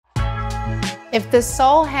If the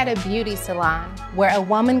soul had a beauty salon where a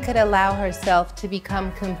woman could allow herself to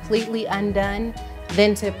become completely undone,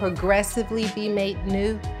 then to progressively be made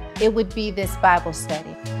new, it would be this Bible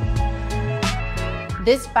study.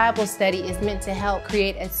 This Bible study is meant to help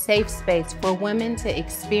create a safe space for women to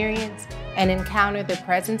experience and encounter the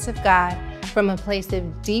presence of God from a place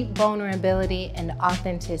of deep vulnerability and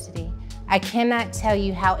authenticity. I cannot tell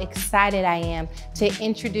you how excited I am to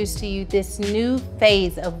introduce to you this new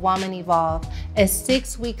phase of Woman Evolve, a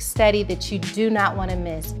 6-week study that you do not want to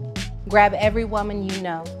miss. Grab every woman you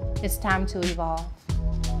know. It's time to evolve.